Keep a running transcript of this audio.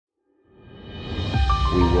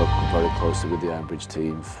We worked very closely with the Ironbridge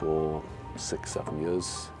team for 6-7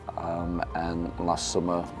 years, and last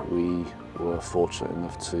summer we were fortunate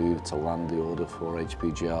enough to land the order for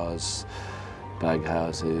HPGRs, bag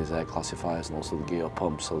houses, air classifiers and also the gear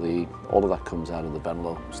pumps. So all of that comes out of the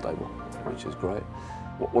Venlo stable, which is great.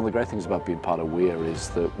 One of the great things about being part of Weir is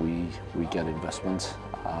that we get investment,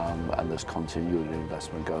 and there's continued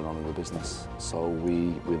investment going on in the business. So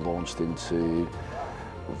we launched into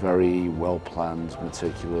a very well-planned,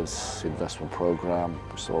 meticulous investment program.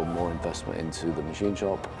 We saw more investment into the machine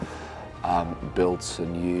shop, built a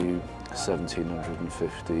new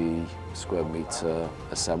 1750 square meter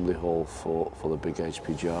assembly hall for the big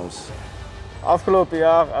HPGRs. Afgelopen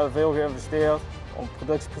jaar hebben we veel geïnvesteerd om het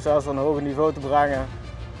productieproces aan een hoger niveau te brengen.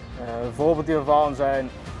 Voorbeeld hiervan zijn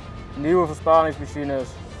nieuwe verspanningsmachines,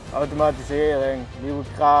 automatisering, nieuwe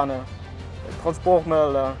kranen,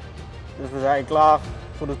 transportmiddelen. Dus we zijn klaar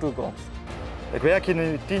voor de toekomst. Ik werk hier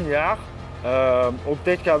nu 10 jaar. Ook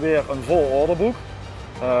dit jaar weer een vol orderboek.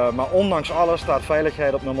 Maar ondanks alles staat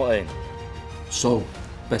veiligheid op nummer 1. So,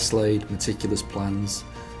 best laid, meticulous plans,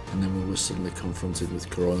 and then we were suddenly confronted with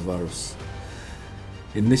coronavirus.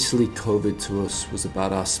 Initially, COVID to us was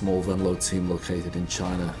about our small Venlo team located in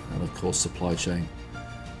China and of course supply chain.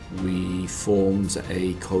 We formed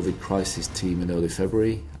a COVID crisis team in early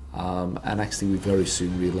February, and actually we very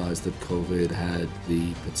soon realised that COVID had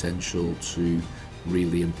the potential to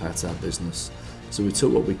really impact our business. So we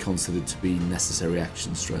took what we considered to be necessary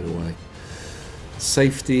action straight away.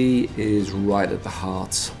 Safety is right at the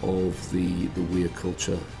heart of the Weir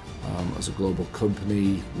culture. As a global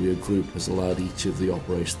company, Weir Group has allowed each of the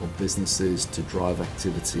operational businesses to drive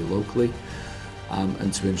activity locally,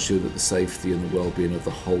 and to ensure that the safety and the well-being of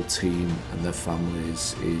the whole team and their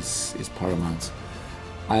families is paramount.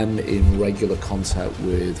 I'm in regular contact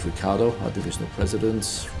with Ricardo, our divisional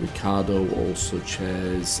president. Ricardo also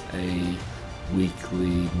chairs a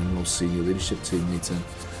weekly Minerals Senior Leadership Team meeting,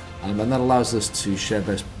 and that allows us to share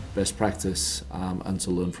best practice and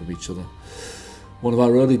to learn from each other. One of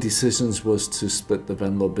our early decisions was to split the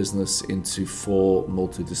Venlo business into 4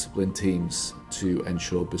 multidisciplinary teams to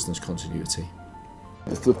ensure business continuity.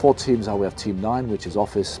 The 4 teams are: we have Team 9, which is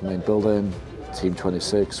office, main building; Team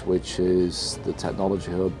 26, which is the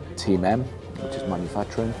technology hub; Team M, which is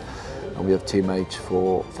manufacturing; and we have Team H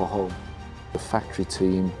for home. The factory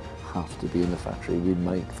team have to be in the factory. We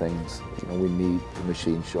make things. We need the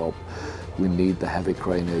machine shop. We need the heavy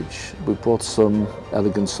craneage. We brought some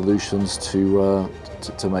elegant solutions to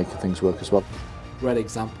make things work as well. A great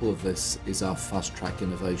example of this is our fast-track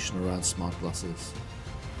innovation around smart glasses.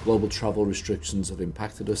 Global travel restrictions have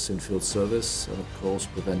impacted us in field service and of course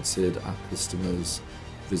prevented our customers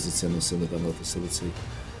visiting us in the Venlo facility.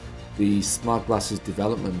 The smart glasses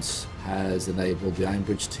development has enabled the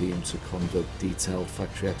Ironbridge team to conduct detailed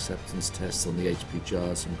factory acceptance tests on the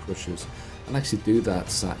HPGRs and crushers, and actually do that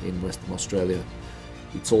sat in Western Australia.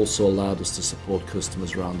 It's also allowed us to support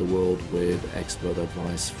customers around the world with expert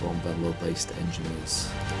advice from Venlo-based engineers.